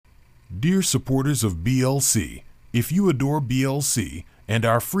Dear supporters of BLC, if you adore BLC and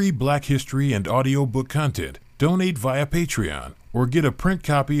our free Black History and audiobook content, donate via Patreon or get a print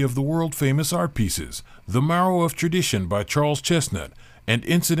copy of the world-famous art pieces, The Marrow of Tradition by Charles Chesnutt and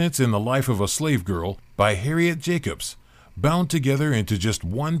Incidents in the Life of a Slave Girl by Harriet Jacobs, bound together into just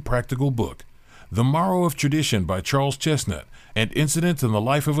one practical book. The Marrow of Tradition by Charles Chesnutt and Incidents in the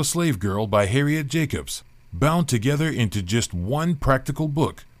Life of a Slave Girl by Harriet Jacobs, bound together into just one practical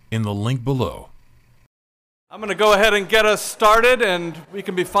book, in the link below. I'm going to go ahead and get us started, and we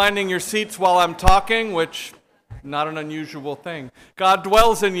can be finding your seats while I'm talking, which not an unusual thing. God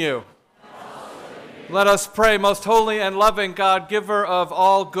dwells in you. Let us pray. Most holy and loving God, giver of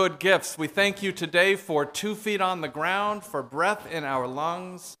all good gifts, we thank you today for 2 feet on the ground, for breath in our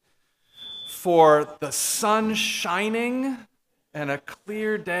lungs, for the sun shining and a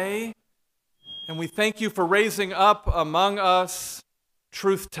clear day. And we thank you for raising up among us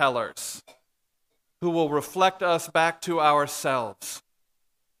truth tellers who will reflect us back to ourselves.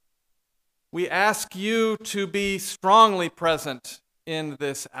 We ask you to be strongly present in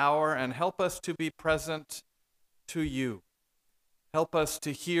this hour and help us to be present to you. Help us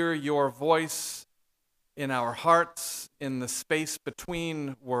to hear your voice in our hearts, in the space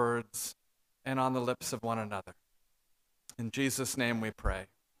between words, and on the lips of one another. In Jesus' name we pray.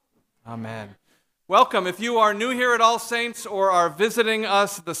 Amen. Welcome. If you are new here at All Saints or are visiting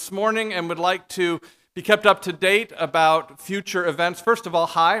us this morning and would like to be kept up to date about future events, first of all,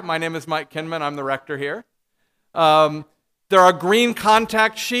 hi, my name is Mike Kinman. I'm the rector here. There are green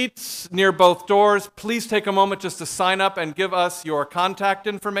contact sheets near both doors. Please take a moment just to sign up and give us your contact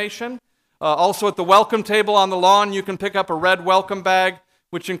information. Also at the welcome table on the lawn, you can pick up a red welcome bag,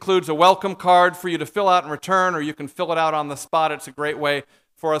 which includes a welcome card for you to fill out and return, or you can fill it out on the spot. It's a great way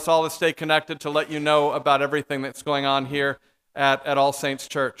for us all to stay connected, to let you know about everything that's going on here at All Saints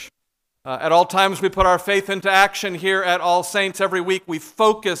Church. At all times, we put our faith into action here at All Saints. Every week, we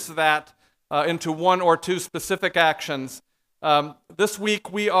focus that into one or two specific actions. This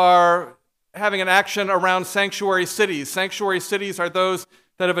week, we are having an action around sanctuary cities. Sanctuary cities are those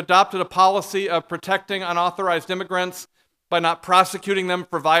that have adopted a policy of protecting unauthorized immigrants by not prosecuting them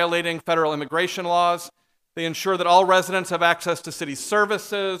for violating federal immigration laws. They ensure that all residents have access to city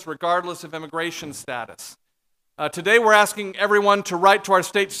services, regardless of immigration status. Today, we're asking everyone to write to our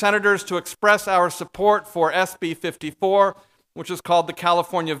state senators to express our support for SB 54, which is called the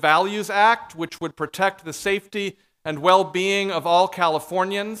California Values Act, which would protect the safety and well-being of all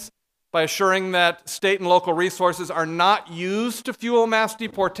Californians by assuring that state and local resources are not used to fuel mass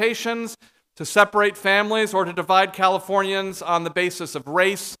deportations, to separate families, or to divide Californians on the basis of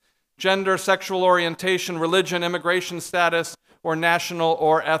race, gender, sexual orientation, religion, immigration status, or national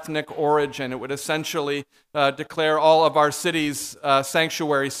or ethnic origin. It would essentially declare all of our cities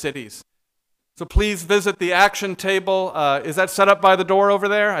sanctuary cities. So please visit the action table. Is that set up by the door over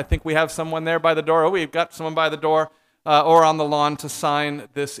there? I think we have someone there by the door. Oh, we've got someone by the door or on the lawn to sign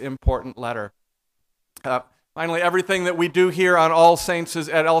this important letter. Finally, everything that we do here on All Saints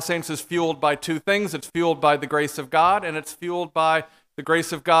at All Saints is fueled by two things. It's fueled by the grace of God, and it's fueled by the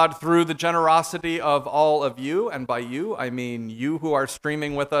grace of God through the generosity of all of you. And by you, I mean you who are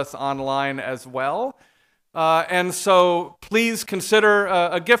streaming with us online as well. And so please consider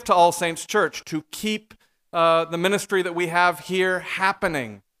a gift to All Saints Church to keep the ministry that we have here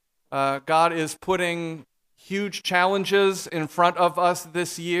happening. God is putting huge challenges in front of us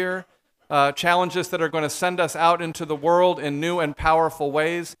this year, challenges that are going to send us out into the world in new and powerful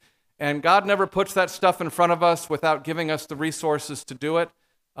ways. And God never puts that stuff in front of us without giving us the resources to do it.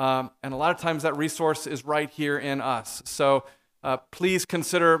 And a lot of times that resource is right here in us. So please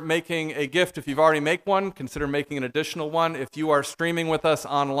consider making a gift. If you've already made one, consider making an additional one. If you are streaming with us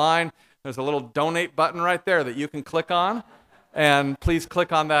online, there's a little donate button right there that you can click on. And please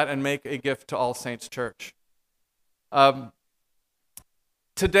click on that and make a gift to All Saints Church.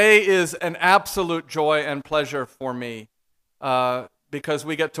 Today is an absolute joy and pleasure for me because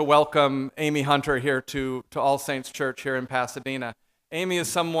we get to welcome Amy Hunter here to All Saints Church here in Pasadena. Amy is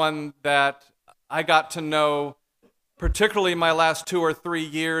someone that I got to know particularly my last 2 or 3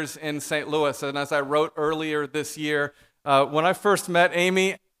 years in St. Louis. And as I wrote earlier this year, when I first met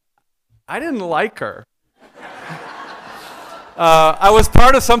Amy, I didn't like her. I was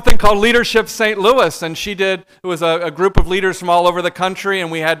part of something called Leadership St. Louis, and it was a group of leaders from all over the country, and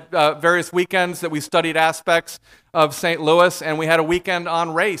we had various weekends that we studied aspects of St. Louis, and we had a weekend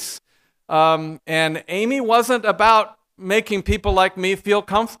on race. And Amy wasn't about making people like me feel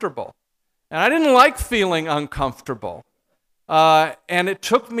comfortable. And I didn't like feeling uncomfortable. And it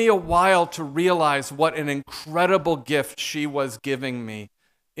took me a while to realize what an incredible gift she was giving me.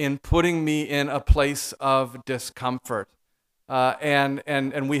 in putting me in a place of discomfort.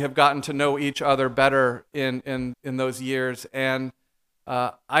 And we have gotten to know each other better in those years. And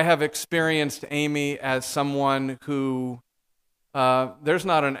I have experienced Amy as someone who there's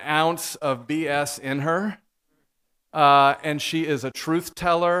not an ounce of BS in her, and she is a truth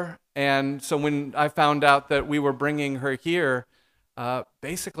teller. And so when I found out that we were bringing her here,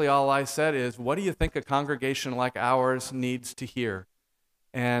 basically all I said is, what do you think a congregation like ours needs to hear?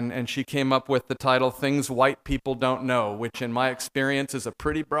 And she came up with the title, Things White People Don't Know, which in my experience is a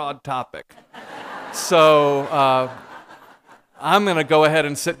pretty broad topic. So I'm going to go ahead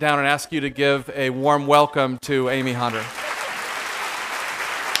and sit down and ask you to give a warm welcome to Amy Hunter.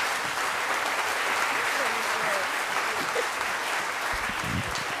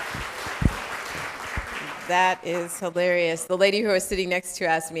 That is hilarious. The lady who was sitting next to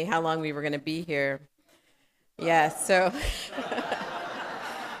asked me how long we were going to be here. Yeah, so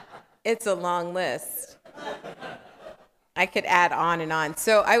it's a long list. I could add on and on.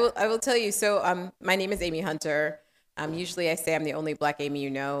 So I will tell you, so my name is Amy Hunter. Usually I say I'm the only black Amy you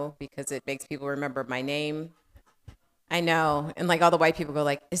know because it makes people remember my name. I know, and like all the white people go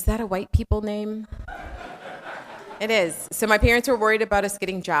like, is that a white people name? It is. So my parents were worried about us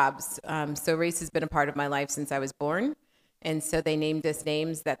getting jobs. So race has been a part of my life since I was born. And so they named us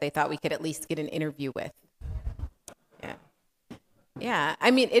names that they thought we could at least get an interview with. Yeah. Yeah.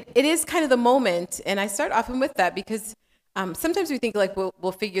 I mean, it is kind of the moment. And I start often with that because sometimes we think like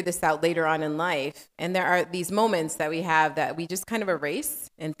we'll figure this out later on in life. And there are these moments that we have that we just kind of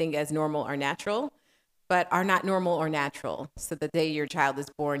erase and think as normal or natural, but are not normal or natural. So the day your child is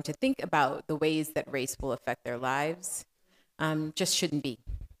born, to think about the ways that race will affect their lives just shouldn't be.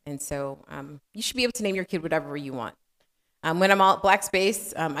 And so you should be able to name your kid whatever you want. When I'm out Black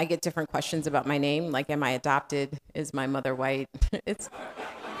Space, I get different questions about my name, like am I adopted? Is my mother white? It's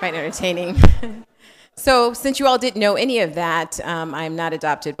quite entertaining. So since you all didn't know any of that, I'm not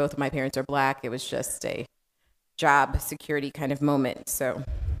adopted. Both of my parents are black. It was just a job security kind of moment. So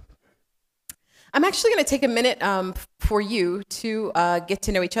I'm actually going to take a minute for you to get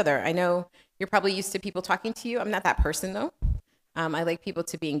to know each other. I know you're probably used to people talking to you. I'm not that person, though. I like people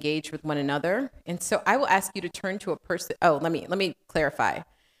to be engaged with one another. And so I will ask you to turn to a person. Oh, let me clarify.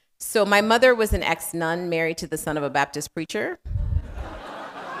 So my mother was an ex-nun married to the son of a Baptist preacher.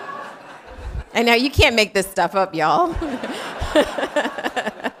 I know, you can't make this stuff up, y'all.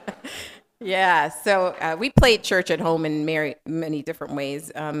 Yeah, so we played church at home in many different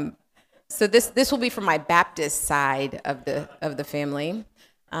ways. So this will be from my Baptist side of the family.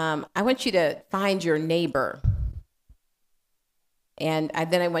 I want you to find your neighbor. And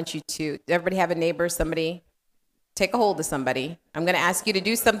then I want you to, does everybody have a neighbor, somebody? Take a hold of somebody. I'm going to ask you to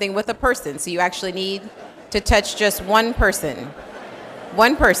do something with a person. So you actually need to touch just one person.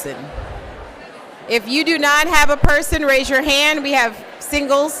 One person. If you do not have a person, raise your hand. We have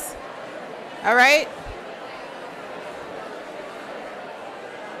singles. All right?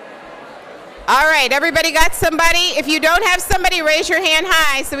 All right, everybody got somebody? If you don't have somebody, raise your hand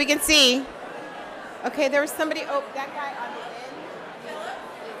high so we can see. Okay, there was somebody, oh, that guy on the end.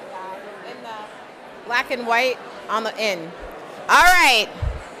 In the black and white on the end. All right,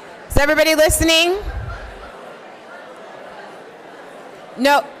 is everybody listening?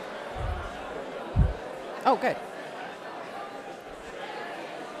 No. Oh, good.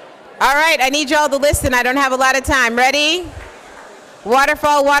 All right, I need y'all to listen. I don't have a lot of time. Ready?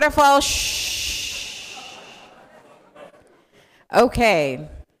 Waterfall, waterfall, shh. Okay.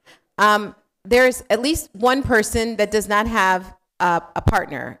 There's at least one person that does not have a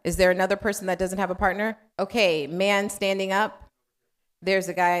partner. Is there another person that doesn't have a partner? Okay, man standing up. There's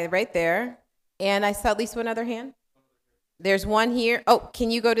a guy right there. And I saw at least one other hand. There's one here. Oh, can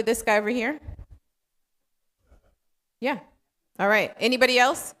you go to this guy over here? Yeah. All right. Anybody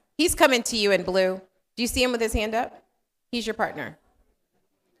else? He's coming to you in blue. Do you see him with his hand up? He's your partner.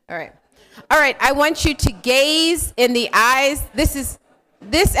 All right. All right. I want you to gaze in the eyes. This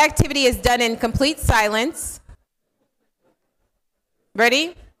activity is done in complete silence.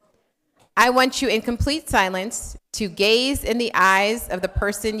 Ready? I want you in complete silence to gaze in the eyes of the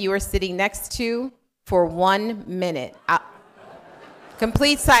person you are sitting next to for 1 minute.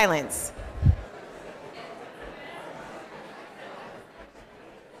 Complete silence.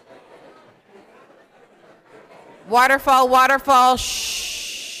 Waterfall, waterfall, shh.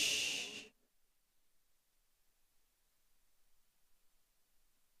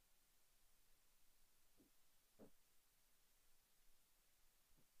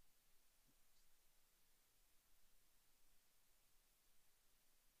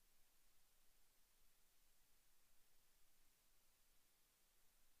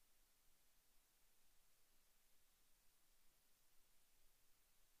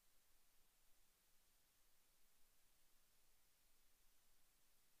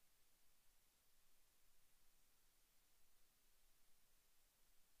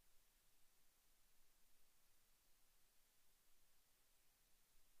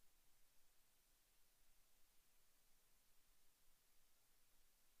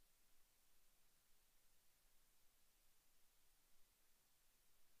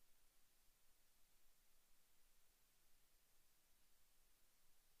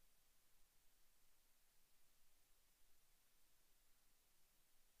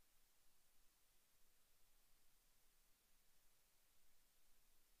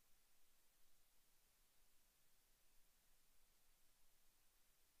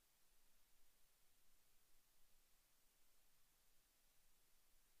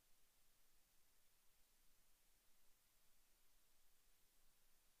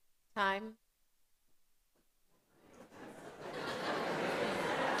 time.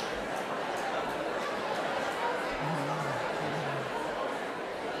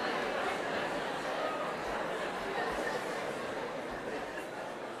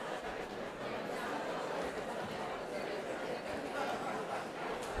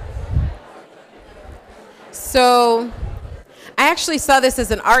 So I actually saw this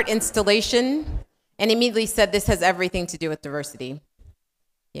as an art installation and immediately said this has everything to do with diversity.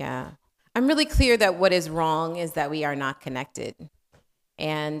 Yeah. I'm really clear that what is wrong is that we are not connected.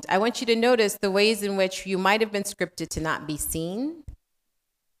 And I want you to notice the ways in which you might have been scripted to not be seen,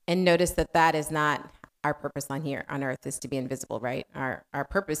 and notice that that is not our purpose on here on earth, is to be invisible, right? Our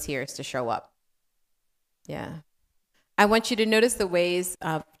purpose here is to show up. Yeah. I want you to notice the ways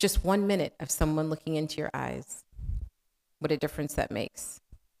of just 1 minute of someone looking into your eyes. What a difference that makes.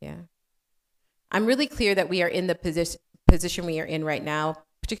 Yeah. I'm really clear that we are in the position we are in right now,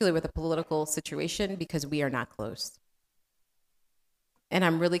 particularly with a political situation, because we are not close. And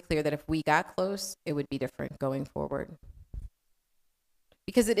I'm really clear that if we got close, it would be different going forward.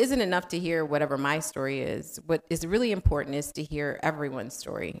 Because it isn't enough to hear whatever my story is. What is really important is to hear everyone's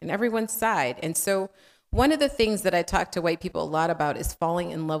story and everyone's side. And so one of the things that I talk to white people a lot about is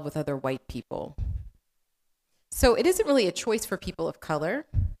falling in love with other white people. So it isn't really a choice for people of color,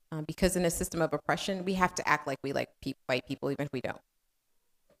 because in a system of oppression, we have to act like we like white people, even if we don't.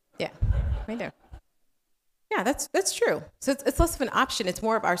 Yeah, we do. Yeah, that's true. So it's less of an option. It's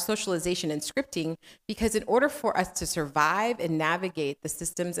more of our socialization and scripting, because in order for us to survive and navigate the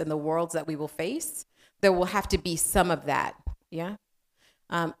systems and the worlds that we will face, there will have to be some of that. Yeah.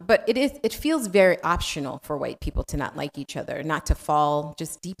 But it feels very optional for white people to not like each other, not to fall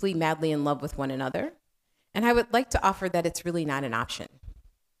just deeply, madly in love with one another. And I would like to offer that it's really not an option.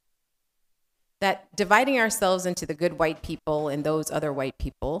 That dividing ourselves into the good white people and those other white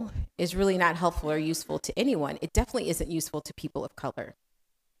people is really not helpful or useful to anyone. It definitely isn't useful to people of color.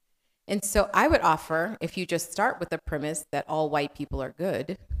 And so I would offer, if you just start with the premise that all white people are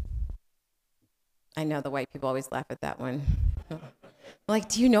good. I know the white people always laugh at that one. Like,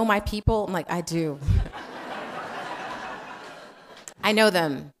 do you know my people? I'm like, I do. I know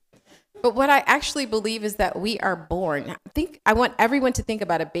them. But what I actually believe is that we are born. I want everyone to think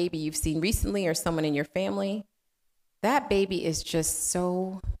about a baby you've seen recently or someone in your family. That baby is just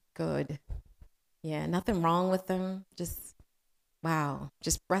so good. Yeah, nothing wrong with them. Just, wow,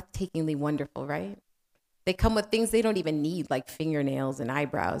 just breathtakingly wonderful, right? They come with things they don't even need, like fingernails and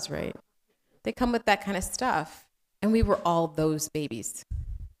eyebrows, right? They come with that kind of stuff. And we were all those babies.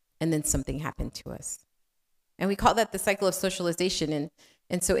 And then something happened to us. And we call that the cycle of socialization.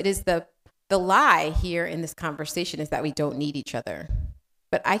 And so it is the lie here in this conversation is that we don't need each other.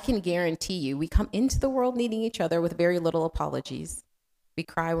 But I can guarantee you, we come into the world needing each other with very little apologies. We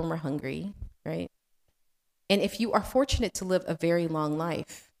cry when we're hungry, right? And if you are fortunate to live a very long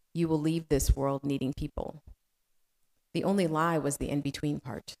life, you will leave this world needing people. The only lie was the in-between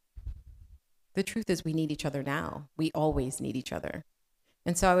part. The truth is we need each other now. We always need each other.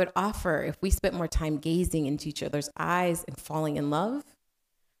 And so I would offer, if we spent more time gazing into each other's eyes and falling in love,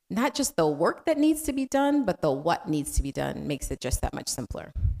 not just the work that needs to be done, but the what needs to be done makes it just that much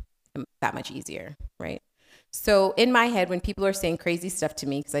simpler, and that much easier, right? So in my head, when people are saying crazy stuff to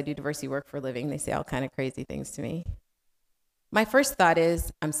me, because I do diversity work for a living, they say all kind of crazy things to me. My first thought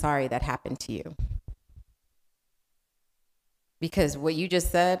is, I'm sorry that happened to you. Because what you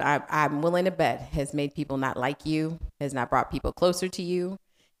just said, I'm willing to bet, has made people not like you, has not brought people closer to you.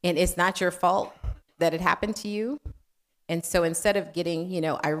 And it's not your fault that it happened to you. And so instead of getting,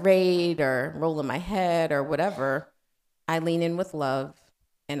 irate or rolling my head or whatever, I lean in with love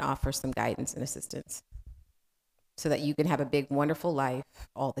and offer some guidance and assistance so that you can have a big, wonderful life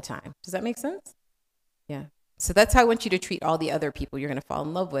all the time. Does that make sense? Yeah. So that's how I want you to treat all the other people you're going to fall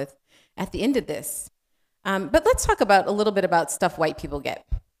in love with at the end of this. But let's talk about a little bit about stuff white people get.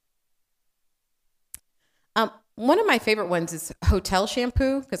 One of my favorite ones is hotel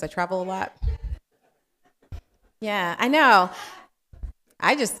shampoo, because I travel a lot. Yeah, I know.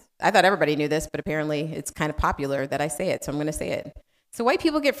 I thought everybody knew this, but apparently it's kind of popular that I say it, so I'm going to say it. So white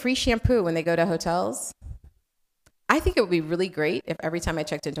people get free shampoo when they go to hotels. I think it would be really great if every time I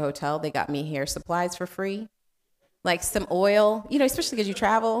checked into a hotel, they got me hair supplies for free. Like some oil, especially because you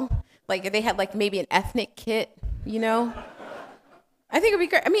travel. Like if they had like maybe an ethnic kit, I think it'd be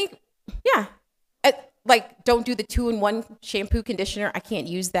great. I mean, yeah. Like don't do the 2-in-1 shampoo conditioner. I can't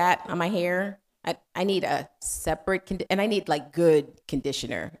use that on my hair. I need a separate, and I need like good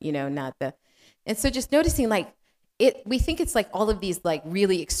conditioner, not the. And so just noticing like we think it's like all of these like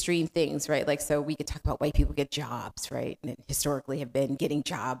really extreme things, right? Like, so we could talk about white people get jobs, right? And historically have been getting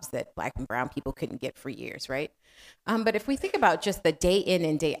jobs that black and brown people couldn't get for years, right? But if we think about just the day in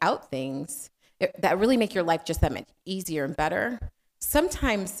and day out things that really make your life just that much easier and better,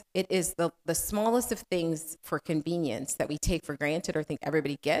 sometimes it is the smallest of things for convenience that we take for granted or think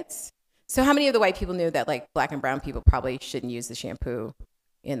everybody gets. So how many of the white people knew that like black and brown people probably shouldn't use the shampoo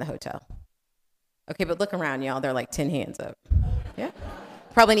in the hotel? Okay, but look around, y'all. They're like 10 hands up. Yeah.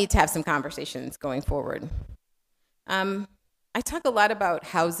 Probably need to have some conversations going forward. I talk a lot about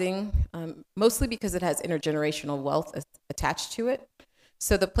housing, mostly because it has intergenerational wealth attached to it.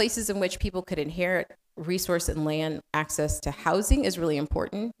 So the places in which people could inherit resource and land access to housing is really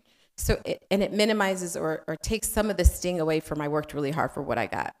important. So it minimizes or takes some of the sting away from I worked really hard for what I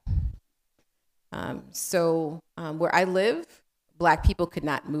got. Where I live, Black people could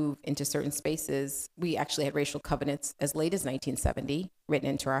not move into certain spaces. We actually had racial covenants as late as 1970 written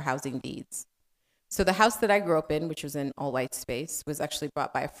into our housing deeds. So the house that I grew up in, which was an all-white space, was actually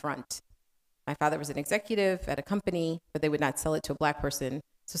bought by a front. My father was an executive at a company, but they would not sell it to a Black person.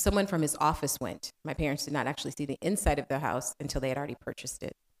 So someone from his office went. My parents did not actually see the inside of the house until they had already purchased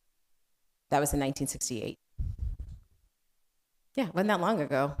it. That was in 1968. Yeah, wasn't that long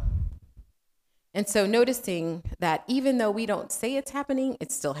ago. And so noticing that even though we don't say it's happening,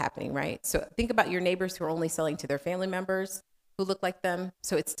 it's still happening, right? So think about your neighbors who are only selling to their family members who look like them.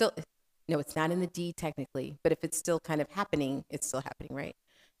 So it's still, no, it's not in the deed technically, but if it's still kind of happening, it's still happening, right?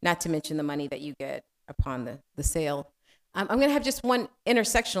 Not to mention the money that you get upon the sale. I'm gonna have just one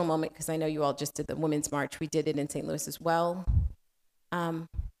intersectional moment because I know you all just did the Women's March. We did it in St. Louis as well.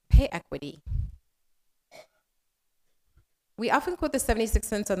 Pay equity. We often quote the 76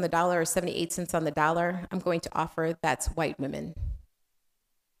 cents on the dollar or 78 cents on the dollar. I'm going to offer that's white women.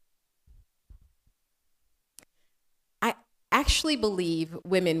 I actually believe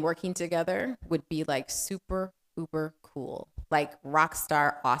women working together would be like super, uber cool, like rock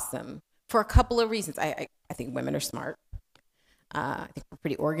star awesome for a couple of reasons. I think women are smart. I think we're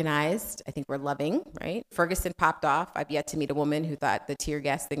pretty organized. I think we're loving, right? Ferguson popped off. I've yet to meet a woman who thought the tear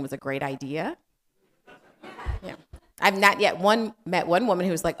gas thing was a great idea. Yeah. I've not yet met one woman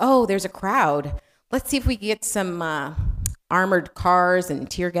who was like, oh, there's a crowd. Let's see if we get some armored cars and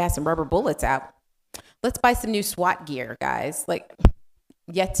tear gas and rubber bullets out. Let's buy some new SWAT gear, guys. Like,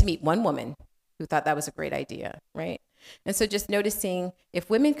 yet to meet one woman who thought that was a great idea, right? And so just noticing if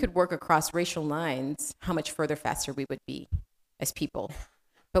women could work across racial lines, how much further faster we would be as people.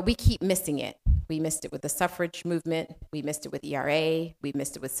 But we keep missing it. We missed it with the suffrage movement. We missed it with ERA. We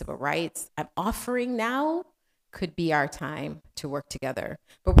missed it with civil rights. I'm offering now could be our time to work together.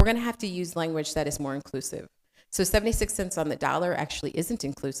 But we're gonna have to use language that is more inclusive. So 76 cents on the dollar actually isn't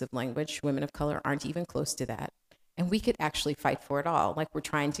inclusive language. Women of color aren't even close to that. And we could actually fight for it all, like we're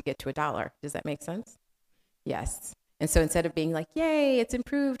trying to get to $1. Does that make sense? Yes. And so instead of being like, yay, it's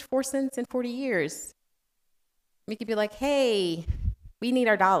improved 4 cents in 40 years, we could be like, hey, we need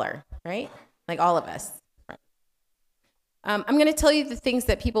our dollar, right? Like all of us. I'm going to tell you the things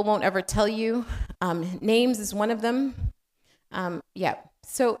that people won't ever tell you. Names is one of them.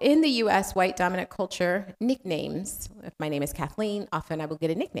 So in the US, white dominant culture, nicknames, if my name is Kathleen, often I will get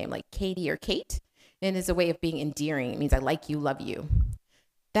a nickname like Katie or Kate, and it's a way of being endearing. It means I like you, love you.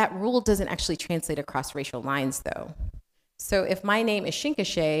 That rule doesn't actually translate across racial lines though. So if my name is Shinka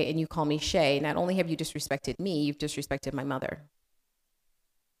Shay and you call me Shay, not only have you disrespected me, you've disrespected my mother.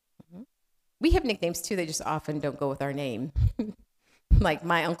 We have nicknames too, they just often don't go with our name. Like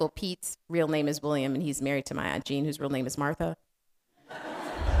my Uncle Pete's real name is William and he's married to my Aunt Jean, whose real name is Martha.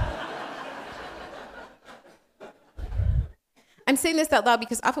 I'm saying this out loud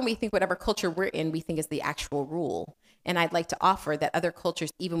because often we think whatever culture we're in, we think is the actual rule. And I'd like to offer that other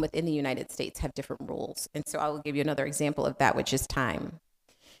cultures, even within the United States, have different rules. And so I will give you another example of that, which is time.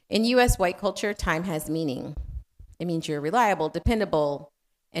 In US white culture, time has meaning. It means you're reliable, dependable,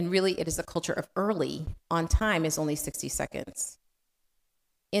 and really it is a culture of early. On time is only 60 seconds.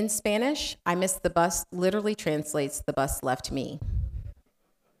 In Spanish, I missed the bus literally translates the bus left me.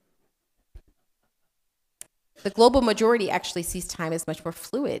 The global majority actually sees time as much more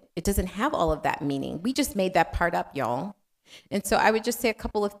fluid. It doesn't have all of that meaning. We just made that part up, y'all. And so I would just say a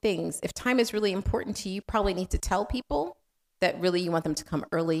couple of things. If time is really important to you, you probably need to tell people that really you want them to come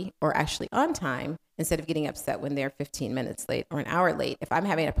early or actually on time instead of getting upset when they're 15 minutes late or an hour late. If I'm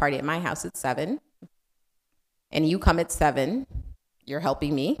having a party at my house at 7 and you come at 7, you're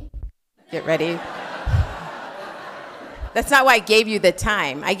helping me. Get ready. That's not why I gave you the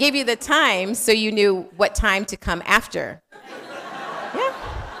time. I gave you the time so you knew what time to come after. Yeah,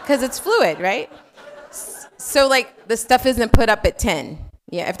 because it's fluid, right? So like the stuff isn't put up at 10.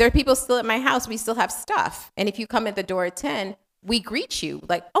 Yeah, if there are people still at my house, we still have stuff. And if you come at the door at 10, we greet you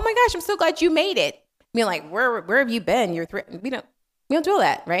like, oh my gosh, I'm so glad you made it. I mean, like, where have you been? We don't do all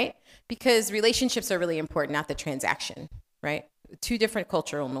that, right? Because relationships are really important, not the transaction, right? Two different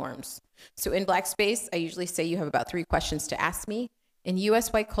cultural norms. So in Black space, I usually say you have about 3 questions to ask me. In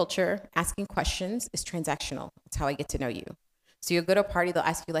US white culture, asking questions is transactional. That's how I get to know you. So you'll go to a party, they'll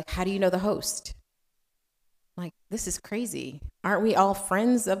ask you like, how do you know the host? Like, this is crazy. Aren't we all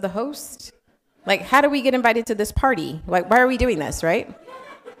friends of the host? Like, how do we get invited to this party? Like, why are we doing this, right?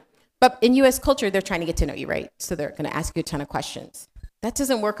 But in US culture, they're trying to get to know you, right? So they're gonna ask you a ton of questions. That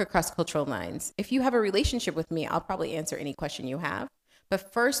doesn't work across cultural lines. If you have a relationship with me, I'll probably answer any question you have.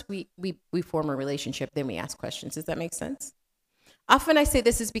 But first, we form a relationship, then we ask questions. Does that make sense? Often I say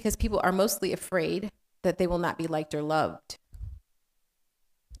this is because people are mostly afraid that they will not be liked or loved.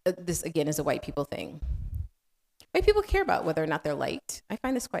 This, again, is a white people thing. White people care about whether or not they're liked. I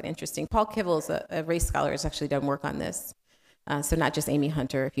find this quite interesting. Paul Kivels, a race scholar, has actually done work on this. So not just Amy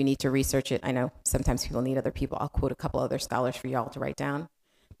Hunter. If you need to research it, I know sometimes people need other people. I'll quote a couple other scholars for y'all to write down.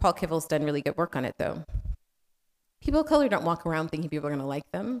 Paul Kivels done really good work on it, though. People of color don't walk around thinking people are going to like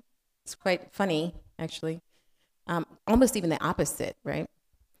them. It's quite funny, actually. Almost even the opposite, right?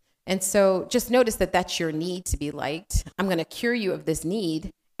 And so just notice that that's your need to be liked. I'm going to cure you of this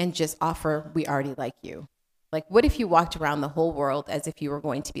need and just offer, we already like you. Like, what if you walked around the whole world as if you were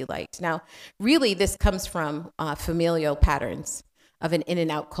going to be liked? Now, really, this comes from familial patterns of an in and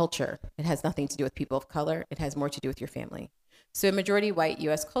out culture. It has nothing to do with people of color. It has more to do with your family. So in majority white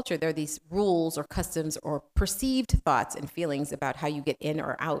US culture, there are these rules or customs or perceived thoughts and feelings about how you get in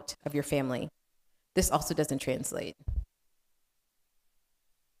or out of your family. This also doesn't translate.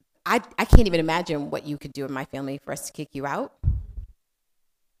 I can't even imagine what you could do in my family for us to kick you out.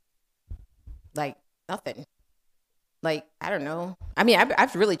 Like, nothing. Like, I don't know. I mean,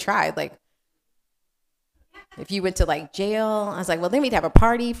 I've really tried. Like, if you went to like jail, I was like, well, then we'd have a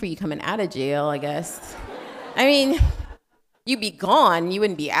party for you coming out of jail, I guess. I mean, you'd be gone. You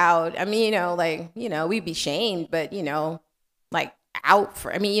wouldn't be out. I mean, we'd be shamed, but, like out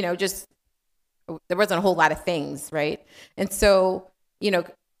for, just, there wasn't a whole lot of things, right? And so,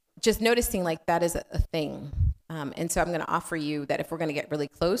 just noticing like that is a thing. And so I'm going to offer you that if we're going to get really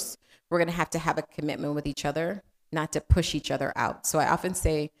close, we're going to have a commitment with each other, not to push each other out. So I often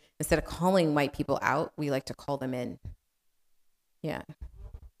say, instead of calling white people out, we like to call them in. Yeah.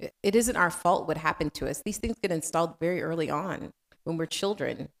 It isn't our fault what happened to us. These things get installed very early on when we're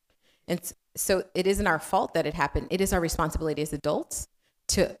children. And so it isn't our fault that it happened. It is our responsibility as adults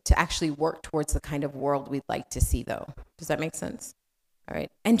to actually work towards the kind of world we'd like to see, though. Does that make sense? All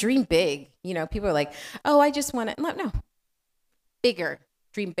right. And dream big. People are like, oh, I just want to, no. Bigger.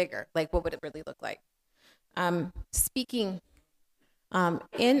 Dream bigger. Like, what would it really look like? Speaking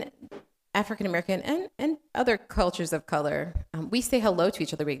in African American and other cultures of color, we say hello to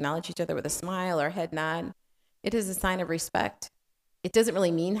each other. We acknowledge each other with a smile or a head nod. It is a sign of respect. It doesn't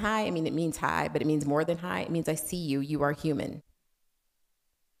really mean hi. I mean, it means hi, but it means more than hi. It means I see you. You are human.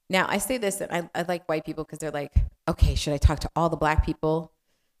 Now, I say this, and I like white people because they're like, okay, should I talk to all the Black people?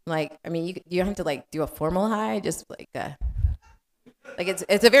 Like, I mean, you don't have to like do a formal hi, just like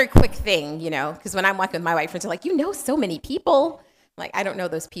it's a very quick thing, because when I'm walking with my white friends, they're like, so many people. Like, I don't know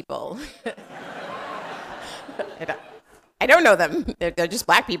those people. I don't know them. They're just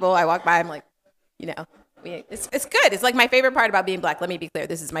Black people. I walk by, I'm like, it's good. It's like my favorite part about being Black. Let me be clear.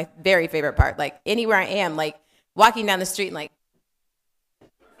 This is my very favorite part. Like, anywhere I am, like walking down the street and like,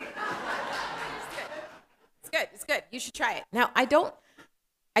 it's good. You should try it. Now, I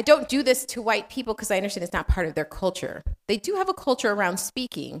don't do this to white people because I understand it's not part of their culture. They do have a culture around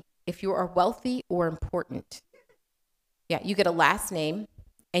speaking if you are wealthy or important. Yeah, you get a last name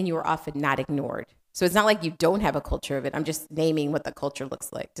and you are often not ignored. So it's not like you don't have a culture of it. I'm just naming what the culture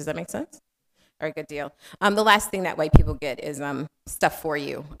looks like. Does that make sense? All right, good deal. The last thing that white people get is stuff for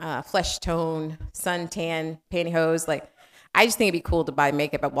you. Flesh tone, suntan, pantyhose. Like, I just think it'd be cool to buy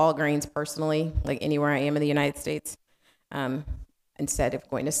makeup at Walgreens personally, like anywhere I am in the United States. Instead of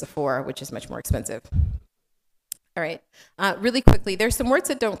going to Sephora, which is much more expensive. All right, really quickly, there's some words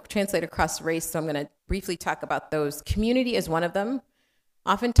that don't translate across race, so I'm gonna briefly talk about those. Community is one of them.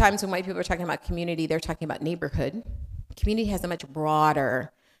 Oftentimes when white people are talking about community, they're talking about neighborhood. Community has a much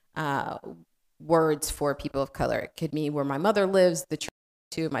broader words for people of color. It could mean where my mother lives, the church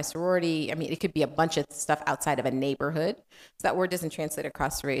to my sorority. I mean, it could be a bunch of stuff outside of a neighborhood. So that word doesn't translate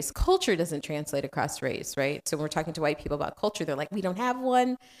across race. Culture doesn't translate across race, right? So when we're talking to white people about culture, they're like, we don't have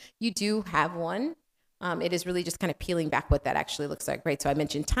one. You do have one. It is really just kind of peeling back what that actually looks like, right? So I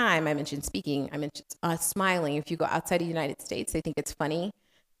mentioned time, I mentioned speaking, I mentioned smiling. If you go outside of the United States, they think it's funny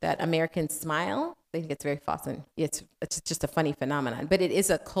that Americans smile. They think it's very false, and it's just a funny phenomenon, but it is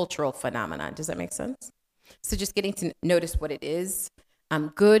a cultural phenomenon. Does that make sense? So just getting to notice what it is.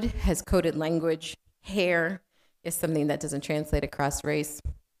 Good has coded language. Hair is something that doesn't translate across race.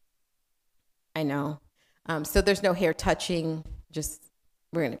 I know. So there's no hair touching. Just,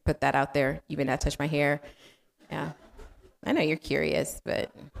 we're going to put that out there. You may not touch my hair. Yeah. I know you're curious,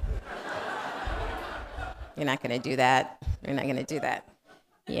 but you're not going to do that. You're not going to do that.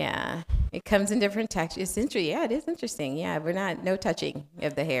 Yeah. It comes in different textures. It's interesting. Yeah, it is interesting. Yeah, no touching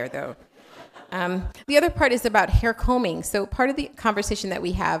of the hair, though. The other part is about hair combing. So part of the conversation that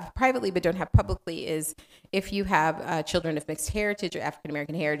we have privately but don't have publicly is if you have children of mixed heritage or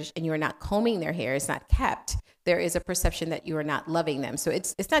African-American heritage and you are not combing their hair, it's not kept, there is a perception that you are not loving them. So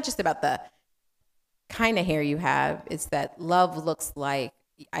it's not just about the kind of hair you have, it's that love looks like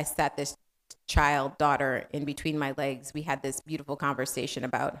I sat this daughter in between my legs. We had this beautiful conversation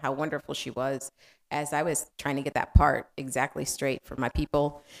about how wonderful she was as I was trying to get that part exactly straight for my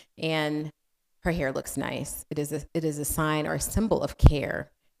people. And her hair looks nice. It is a sign or a symbol of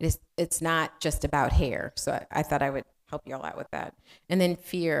care. It's not just about hair. So I thought I would help you all out with that. And then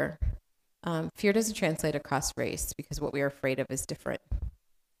fear. Fear doesn't translate across race because what we are afraid of is different.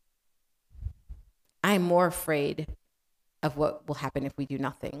 I am more afraid of what will happen if we do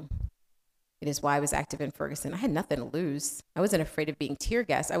nothing. It is why I was active in Ferguson. I had nothing to lose. I wasn't afraid of being tear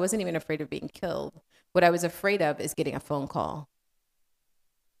gassed. I wasn't even afraid of being killed. What I was afraid of is getting a phone call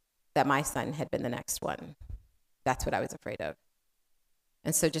that my son had been the next one. That's what I was afraid of.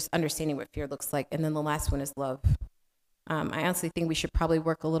 And so just understanding what fear looks like. And then the last one is love. I honestly think we should probably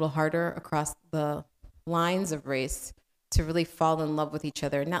work a little harder across the lines of race to really fall in love with each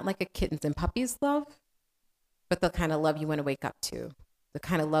other. Not like a kittens and puppies love, but the kind of love you want to wake up to. The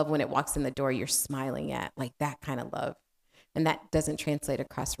kind of love when it walks in the door, you're smiling at, like that kind of love. And that doesn't translate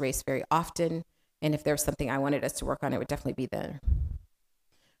across race very often. And if there was something I wanted us to work on, it would definitely be there.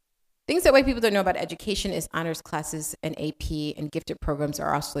 Things that white people don't know about education is honors classes and AP and gifted programs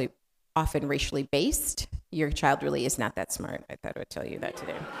are also often racially based. Your child really is not that smart. I thought I would tell you that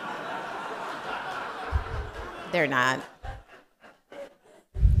today. They're not.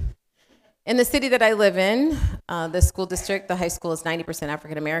 In the city that I live in, the school district, the high school is 90%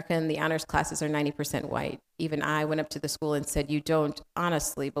 African American. The honors classes are 90% white. Even I went up to the school and said, you don't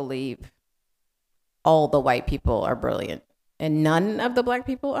honestly believe all the white people are brilliant and none of the black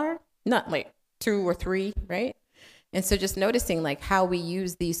people are? Not like 2 or 3, right? And so just noticing like how we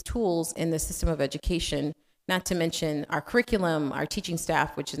use these tools in the system of education, not to mention our curriculum, our teaching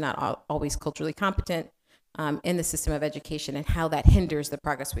staff, which is not always culturally competent in the system of education, and how that hinders the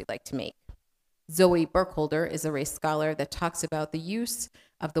progress we'd like to make. Zoe Burkholder is a race scholar that talks about the use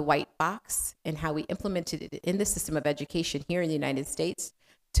of the white box and how we implemented it in the system of education here in the United States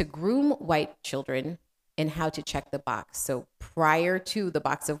to groom white children and how to check the box. So prior to the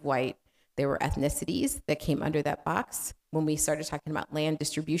box of white, there were ethnicities that came under that box. When we started talking about land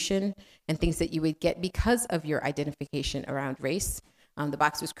distribution and things that you would get because of your identification around race, the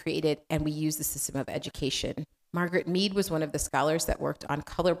box was created and we used the system of education. Margaret Mead was one of the scholars that worked on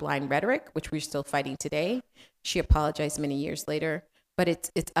colorblind rhetoric, which we're still fighting today. She apologized many years later, but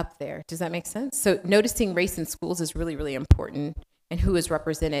it's up there. Does that make sense? So noticing race in schools is really, really important, and who is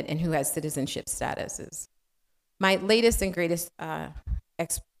represented and who has citizenship statuses. My latest and greatest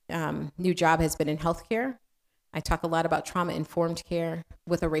new job has been in healthcare. I talk a lot about trauma-informed care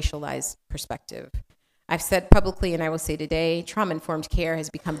with a racialized perspective. I've said publicly, and I will say today, trauma-informed care has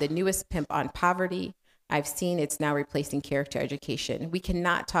become the newest pimp on poverty. I've seen it's now replacing character education. We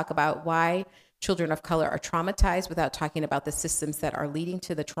cannot talk about why children of color are traumatized without talking about the systems that are leading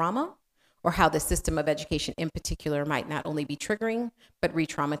to the trauma, or how the system of education in particular might not only be triggering, but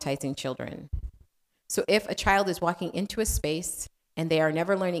re-traumatizing children. So if a child is walking into a space and they are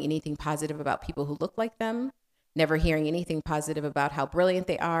never learning anything positive about people who look like them, never hearing anything positive about how brilliant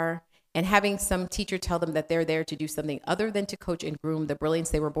they are, and having some teacher tell them that they're there to do something other than to coach and groom the brilliance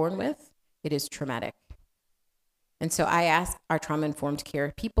they were born with, it is traumatic. And so I ask our trauma-informed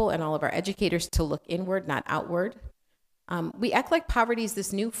care people and all of our educators to look inward, not outward. We act like poverty is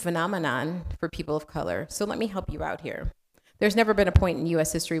this new phenomenon for people of color. So let me help you out here. There's never been a point in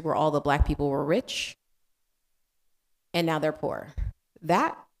US history where all the black people were rich and now they're poor.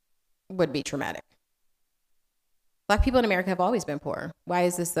 That would be traumatic. Black people in America have always been poor. Why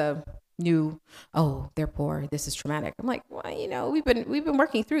is this a new, oh, they're poor, this is traumatic? I'm like, well, you know, we've been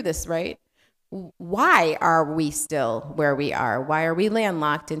working through this, right? why are we still where we are? Why are we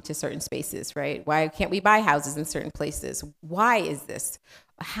landlocked into certain spaces, right? Why can't we buy houses in certain places? Why is this?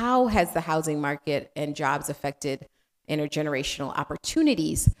 How has the housing market and jobs affected intergenerational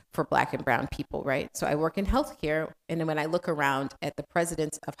opportunities for Black and brown people, right? So I work in healthcare, and when I look around at the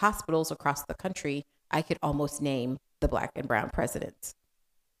presidents of hospitals across the country, I could almost name the Black and brown presidents.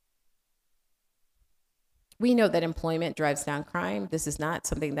 We know that employment drives down crime. This is not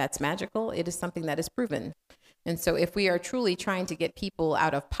something that's magical. It is something that is proven. And so if we are truly trying to get people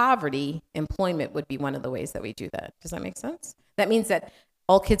out of poverty, employment would be one of the ways that we do that. Does that make sense? That means that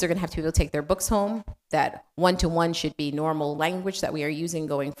all kids are going to have to be able to take their books home, that one-to-one should be normal language that we are using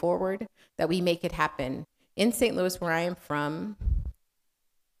going forward, that we make it happen. In St. Louis, where I am from,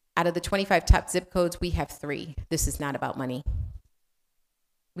 out of the 25 top zip codes, we have 3. This is not about money.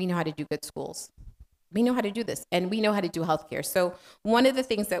 We know how to do good schools. We know how to do this, and we know how to do healthcare. So one of the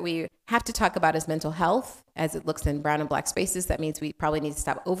things that we have to talk about is mental health as it looks in brown and Black spaces. That means we probably need to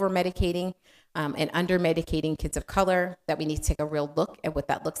stop over-medicating and under-medicating kids of color, that we need to take a real look at what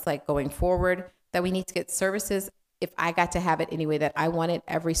that looks like going forward, that we need to get services. If I got to have it any way that I wanted,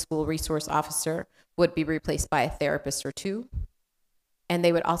 every school resource officer would be replaced by a therapist or 2. And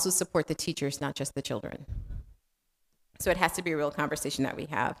they would also support the teachers, not just the children. So it has to be a real conversation that we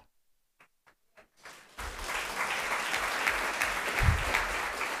have.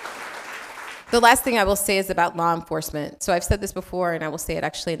 The last thing I will say is about law enforcement. So I've said this before, and I will say it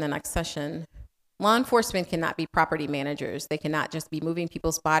actually in the next session. Law enforcement cannot be property managers. They cannot just be moving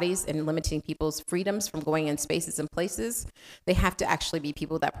people's bodies and limiting people's freedoms from going in spaces and places. They have to actually be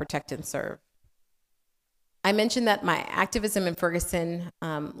people that protect and serve. I mentioned that my activism in Ferguson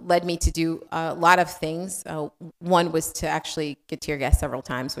led me to do a lot of things. One was to actually get tear gas several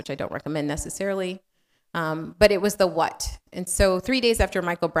times, which I don't recommend necessarily. But it was the what. And so 3 days after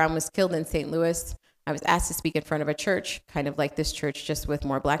Michael Brown was killed in St. Louis, I was asked to speak in front of a church, kind of like this church, just with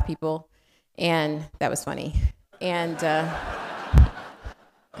more Black people. And that was funny. And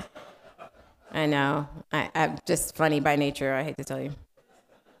I know, I'm just funny by nature, I hate to tell you.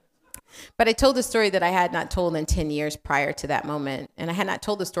 But I told a story that I had not told in 10 years prior to that moment. And I had not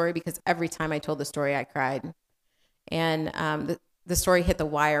told the story because every time I told the story, I cried. And the story hit the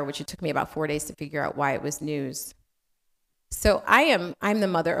wire, which it took me about 4 days to figure out why it was news. So I'm the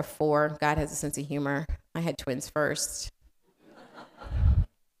mother of 4. God has a sense of humor. I had twins first.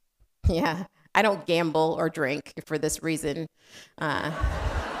 Yeah, I don't gamble or drink for this reason. Yeah,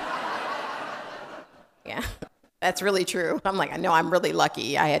 that's really true. I'm like, no, I'm really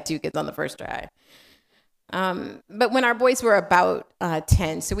lucky. I had 2 kids on the first try. But when our boys were about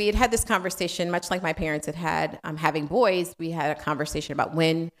 10, so we had this conversation, much like my parents had had having boys, we had a conversation about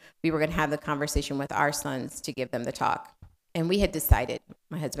when we were going to have the conversation with our sons to give them the talk. And we had decided,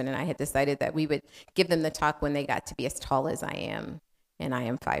 my husband and I had decided that we would give them the talk when they got to be as tall as I am, and I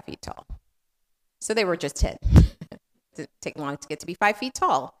am 5 feet tall. So they were just 10. It didn't take long to get to be 5 feet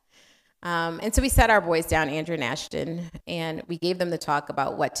tall. And so we sat our boys down, Andrew and Ashton, and we gave them the talk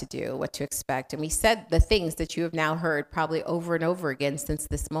about what to do, what to expect. And we said the things that you have now heard probably over and over again since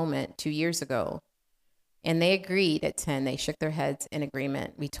this moment 2 years ago. And they agreed at 10. They shook their heads in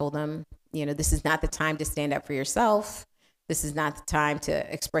agreement. We told them, this is not the time to stand up for yourself. This is not the time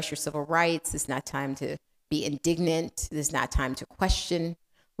to express your civil rights. This is not time to be indignant. This is not time to question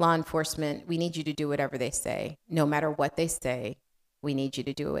law enforcement. We need you to do whatever they say, no matter what they say. We need you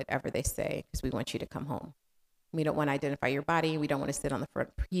to do whatever they say because we want you to come home. We don't want to identify your body. We don't want to sit on the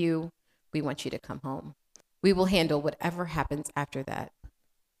front pew. We want you to come home. We will handle whatever happens after that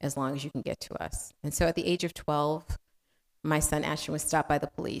as long as you can get to us. And so at the age of 12, my son Ashton was stopped by the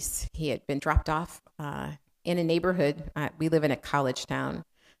police. He had been dropped off in a neighborhood. We live in a college town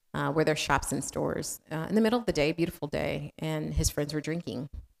where there's shops and stores. In the middle of the day, beautiful day, and his friends were drinking.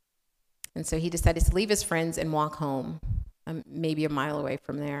 And so he decided to leave his friends and walk home. Maybe a mile away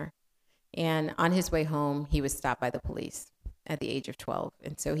from there. And on his way home, he was stopped by the police at the age of 12.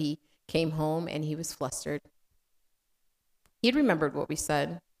 And so he came home and he was flustered. He had remembered what we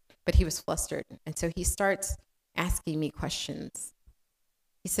said, but he was flustered. And so he starts asking me questions.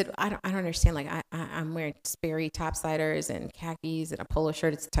 He said, I don't understand. Like, I'm wearing Sperry topsiders and khakis and a polo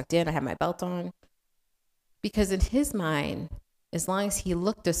shirt. It's tucked in. I have my belt on. Because in his mind, as long as he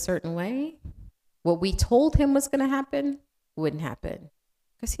looked a certain way, what we told him was going to happen wouldn't happen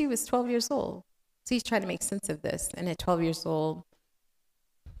because he was 12 years old. So he's trying to make sense of this. And at 12 years old,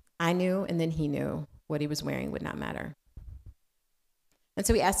 I knew, and then he knew what he was wearing would not matter. And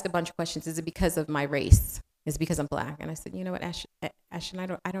so we asked a bunch of questions. Is it because of my race? Is it because I'm Black? And I said, you know what, Ashton,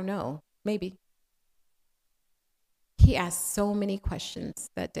 I don't know. Maybe. He asked so many questions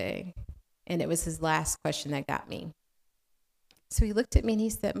that day. And it was his last question that got me. So he looked at me and he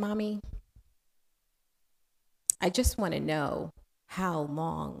said, "Mommy, I just want to know how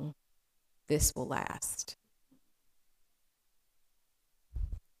long this will last."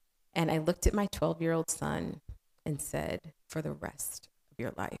 And I looked at my 12-year-old son and said, "For the rest of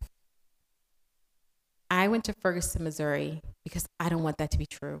your life." I went to Ferguson, Missouri, because I don't want that to be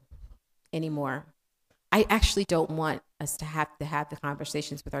true anymore. I actually don't want us to have the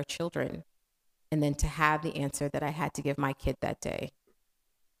conversations with our children and then to have the answer that I had to give my kid that day.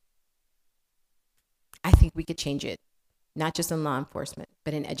 I think we could change it, not just in law enforcement,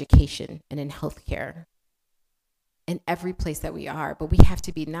 but in education and in healthcare, in every place that we are. But we have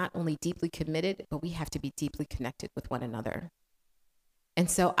to be not only deeply committed, but we have to be deeply connected with one another.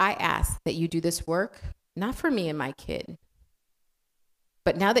 And so I ask that you do this work, not for me and my kid,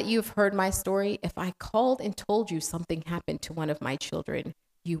 but now that you've heard my story, if I called and told you something happened to one of my children,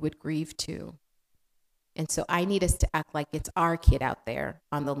 you would grieve too. And so I need us to act like it's our kid out there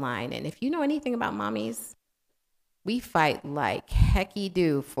on the line. And if you know anything about mommies, we fight like hecky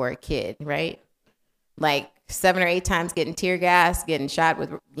do for a kid, right? Like 7 or 8 times getting tear gas, getting shot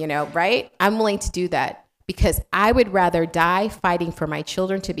with, right? I'm willing to do that because I would rather die fighting for my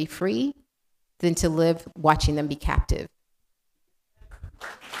children to be free than to live watching them be captive.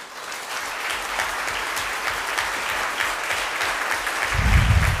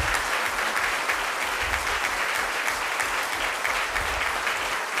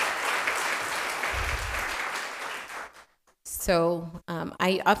 So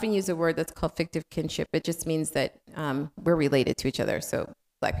I often use a word that's called fictive kinship. It just means that we're related to each other. So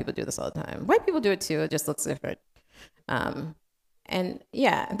Black people do this all the time. White people do it too. It just looks different. And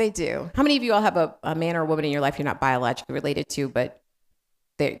yeah, they do. How many of you all have a man or a woman in your life you're not biologically related to, but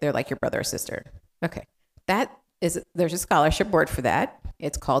they're like your brother or sister? Okay. There's a scholarship word for that.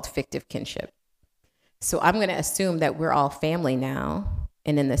 It's called fictive kinship. So I'm going to assume that we're all family now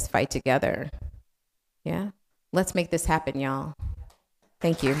and in this fight together. Yeah? Let's make this happen, y'all.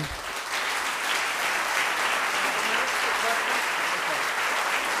 Thank you.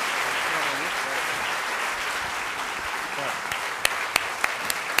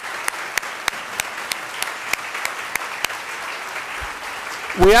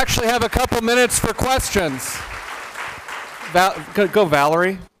 We actually have a couple minutes for questions. Go,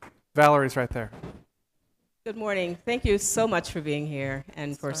 Valerie. Valerie's right there. Good morning. Thank you so much for being here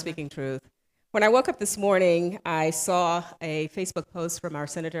and for speaking truth. When I woke up this morning, I saw a Facebook post from our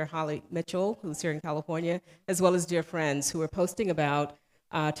Senator Holly Mitchell, who's here in California, as well as dear friends who were posting about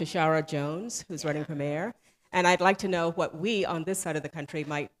Tishaura Jones, who's running for mayor. And I'd like to know what we on this side of the country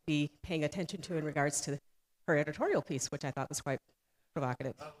might be paying attention to in regards to her editorial piece, which I thought was quite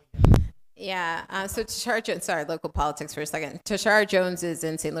provocative. Yeah, so Tishaura Jones, sorry, local politics for a second. Tishaura Jones is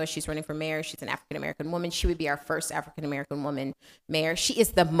in St. Louis. She's running for mayor. She's an African-American woman. She would be our first African-American woman mayor. She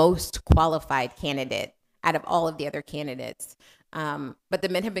is the most qualified candidate out of all of the other candidates. But the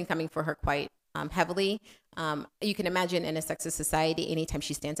men have been coming for her quite heavily. You can imagine in a sexist society, anytime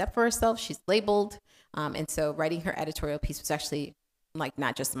she stands up for herself, she's labeled. And so writing her editorial piece was actually like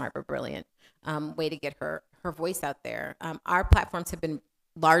not just smart, but brilliant way to get her voice out there. Our platforms have been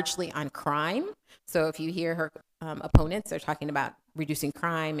largely on crime. So if you hear her opponents, they're talking about reducing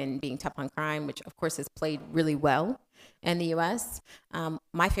crime and being tough on crime, which of course has played really well in the US.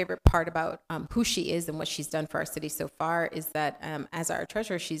 My favorite part about who she is and what she's done for our city so far is that as our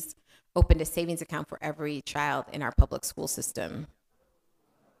treasurer, she's opened a savings account for every child in our public school system.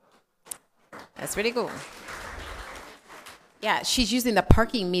 That's pretty cool. Yeah, she's using the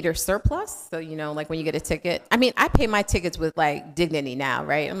parking meter surplus. So, like when you get a ticket. I mean, I pay my tickets with like dignity now,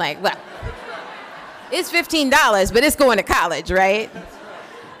 right? I'm like, well, it's $15, but it's going to college, right?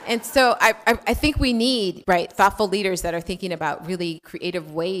 And so I think we need, right, thoughtful leaders that are thinking about really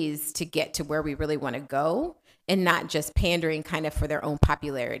creative ways to get to where we really want to go and not just pandering kind of for their own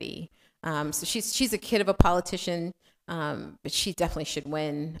popularity. So she's a kid of a politician. But she definitely should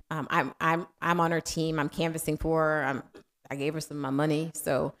win. I'm on her team. I'm canvassing for her. I gave her some of my money,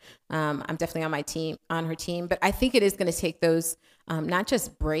 so I'm definitely on her team. But I think it is going to take those not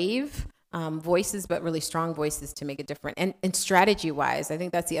just brave voices, but really strong voices to make a difference. And strategy-wise, I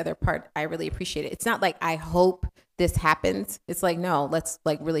think that's the other part I really appreciate it. It's not like I hope this happens. It's like, no, let's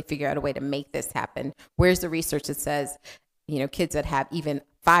like really figure out a way to make this happen. Where's the research that says, kids that have even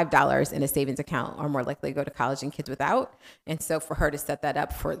 $5 in a savings account are more likely to go to college than kids without. And so for her to set that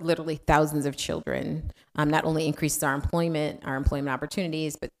up for literally thousands of children, not only increases our employment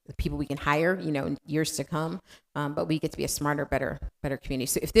opportunities, but the people we can hire, in years to come. But we get to be a smarter, better community.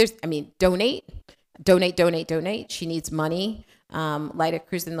 So if there's, donate. She needs money. Lyda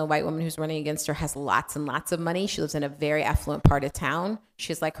Cruzan, the white woman who's running against her, has lots and lots of money. She lives in a very affluent part of town. She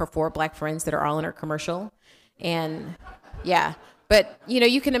has like her 4 black friends that are all in her commercial. And yeah, but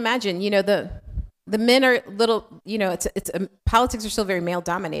you can imagine, the men are little, politics are still very male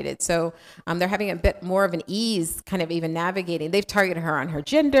dominated. So they're having a bit more of an ease kind of even navigating. They've targeted her on her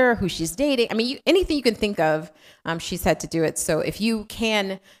gender, who she's dating. I mean, anything you can think of, she's had to do it. So if you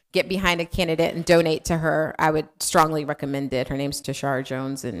can get behind a candidate and donate to her, I would strongly recommend it. Her name's Tashara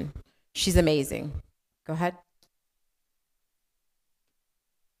Jones, and she's amazing. Go ahead.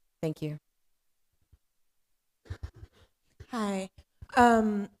 Thank you. Hi.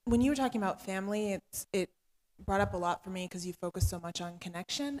 When you were talking about family, it brought up a lot for me because you focus so much on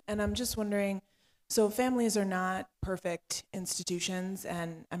connection. And I'm just wondering, so families are not perfect institutions,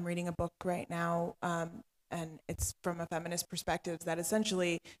 and I'm reading a book right now, and it's from a feminist perspective, that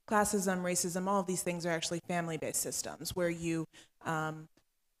essentially classism, racism, all of these things are actually family-based systems where you have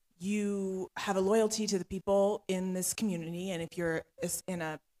a loyalty to the people in this community, and if you're in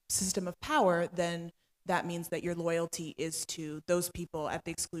a system of power, then that means that your loyalty is to those people at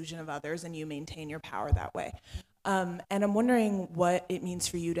the exclusion of others, and you maintain your power that way. And I'm wondering what it means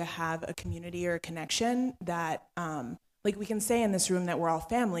for you to have a community or a connection that, like, we can say in this room that we're all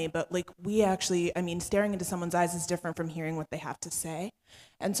family, but like we actually, I mean, staring into someone's eyes is different from hearing what they have to say.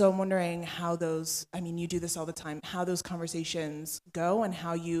 And so I'm wondering how those, I mean, you do this all the time, how those conversations go and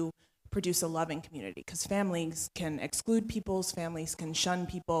how you produce a loving community, because families can exclude people's, families can shun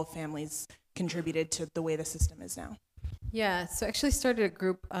people, families contributed to the way the system is now. Yeah, so I actually started a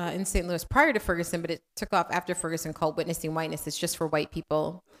group in St. Louis prior to Ferguson, but it took off after Ferguson, called Witnessing Whiteness. It's just for white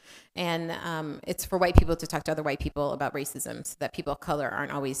people. And it's for white people to talk to other white people about racism, so that people of color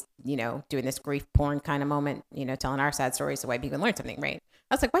aren't always, doing this grief porn kind of moment, telling our sad stories so white people can learn something, right?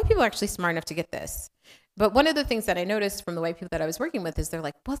 I was like, white people are actually smart enough to get this. But one of the things that I noticed from the white people that I was working with is they're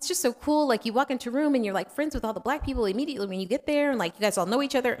like, well, it's just so cool. Like, you walk into a room and you're like friends with all the black people immediately when you get there. And like, you guys all know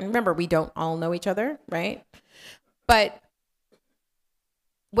each other. And remember, we don't all know each other, right? But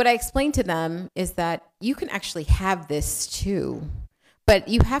what I explained to them is that you can actually have this too, but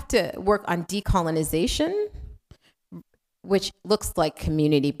you have to work on decolonization, which looks like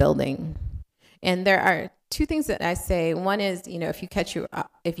community building. And there are 2 things that I say. One is, if you catch you,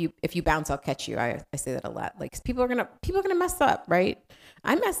 if you bounce, I'll catch you. I say that a lot. Like, people are gonna mess up, right?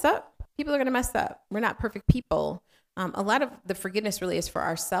 I mess up. People are gonna mess up. We're not perfect people. A lot of the forgiveness really is for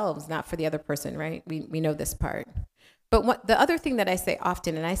ourselves, not for the other person, right? We know this part. But the other thing that I say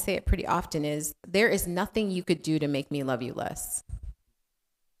often, and I say it pretty often, is there is nothing you could do to make me love you less.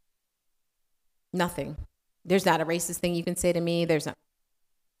 Nothing. There's not a racist thing you can say to me.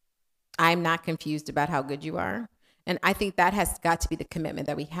 I'm not confused about how good you are. And I think that has got to be the commitment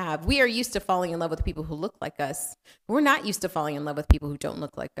that we have. We are used to falling in love with people who look like us. We're not used to falling in love with people who don't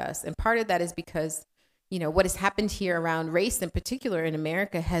look like us. And part of that is because, what has happened here around race in particular in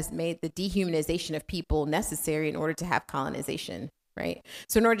America has made the dehumanization of people necessary in order to have colonization, right?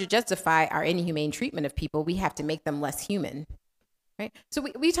 So in order to justify our inhumane treatment of people, we have to make them less human, right? So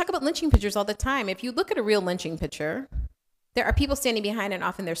we talk about lynching pictures all the time. If you look at a real lynching picture, there are people standing behind and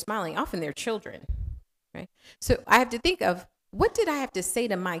often they're smiling, often they're children, right? So I have to think of, what did I have to say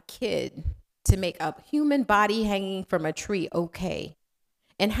to my kid to make a human body hanging from a tree okay?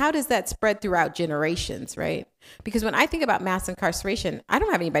 And how does that spread throughout generations, right? Because when I think about mass incarceration, I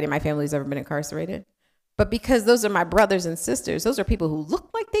don't have anybody in my family who's ever been incarcerated. But because those are my brothers and sisters, those are people who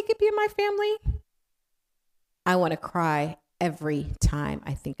look like they could be in my family, I want to cry every time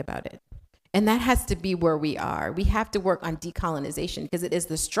I think about it. And that has to be where we are. We have to work on decolonization because it is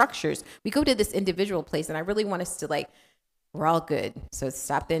the structures. We go to this individual place, and I really want us to we're all good. So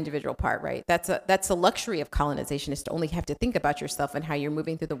stop the individual part, right? That's a luxury of colonization, is to only have to think about yourself and how you're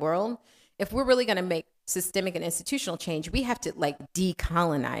moving through the world. If we're really going to make systemic and institutional change, we have to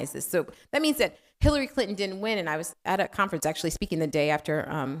decolonize this. So that means that Hillary Clinton didn't win. And I was at a conference actually speaking the day after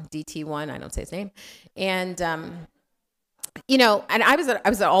DT won. I don't say his name. And, and I was at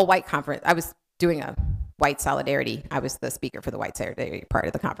an all white conference. I was doing a white solidarity. I was the speaker for the white solidarity part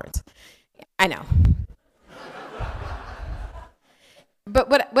of the conference. I know. But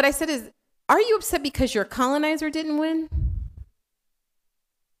what I said is, are you upset because your colonizer didn't win?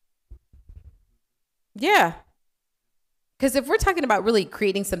 Yeah. Because if we're talking about really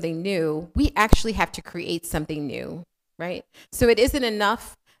creating something new, we actually have to create something new, right? So it isn't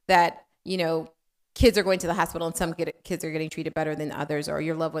enough that, kids are going to the hospital and some kids are getting treated better than others, or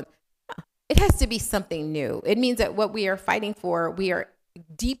your loved one. It has to be something new. It means that what we are fighting for, we are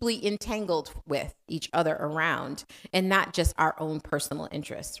deeply entangled with each other around, and not just our own personal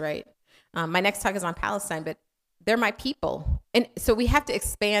interests, right? My next talk is on Palestine, but they're my people. And so we have to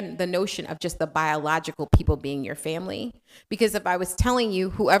expand the notion of just the biological people being your family. Because if I was telling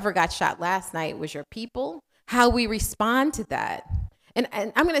you whoever got shot last night was your people, how we respond to that. And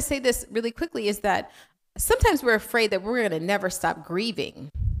I'm going to say this really quickly is that sometimes we're afraid that we're going to never stop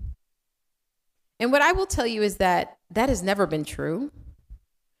grieving. And what I will tell you is that that has never been true.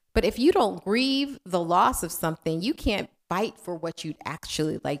 But if you don't grieve the loss of something, you can't fight for what you'd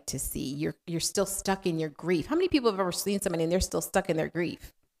actually like to see. You're still stuck in your grief. How many people have ever seen somebody and they're still stuck in their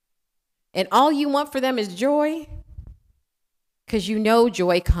grief? And all you want for them is joy? Because you know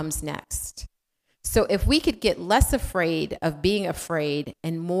joy comes next. So if we could get less afraid of being afraid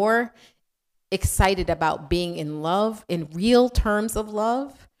and more excited about being in love, in real terms of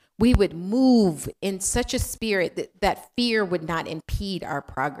love, we would move in such a spirit that fear would not impede our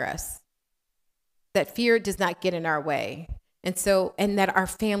progress. That fear does not get in our way. And that our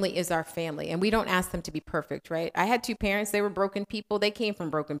family is our family. And we don't ask them to be perfect, right? I had 2 parents, they were broken people. They came from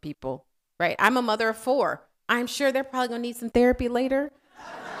broken people, right? I'm a mother of 4. I'm sure they're probably gonna need some therapy later.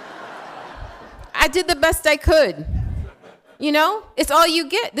 I did the best I could. You know, it's all you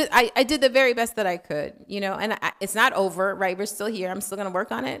get. I did the very best that I could, you know, and it's not over, right? We're still here. I'm still going to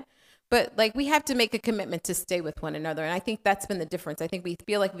work on it. But like, we have to make a commitment to stay with one another. And I think that's been the difference. I think we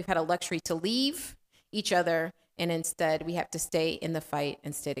feel like we've had a luxury to leave each other. And instead we have to stay in the fight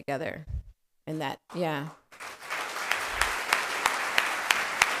and stay together. And that, yeah.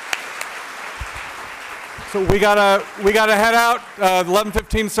 So we gotta head out.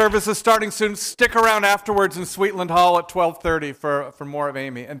 11:15 service is starting soon. Stick around afterwards in Sweetland Hall at 12:30 for more of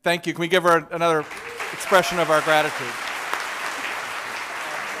Amy. And thank you. Can we give her another expression of our gratitude?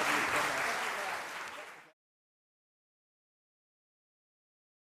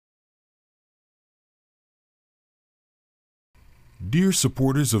 Dear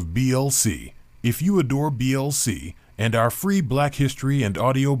supporters of BLC, if you adore BLC and our free Black History and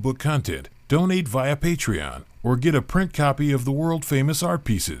audiobook content, donate via Patreon or get a print copy of the world-famous art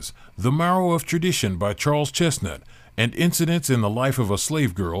pieces, The Marrow of Tradition by Charles Chesnutt and Incidents in the Life of a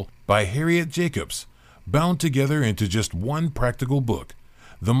Slave Girl by Harriet Jacobs, bound together into just one practical book.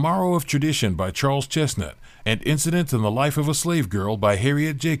 The Marrow of Tradition by Charles Chesnutt and Incidents in the Life of a Slave Girl by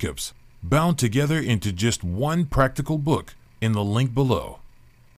Harriet Jacobs, bound together into just one practical book, in the link below.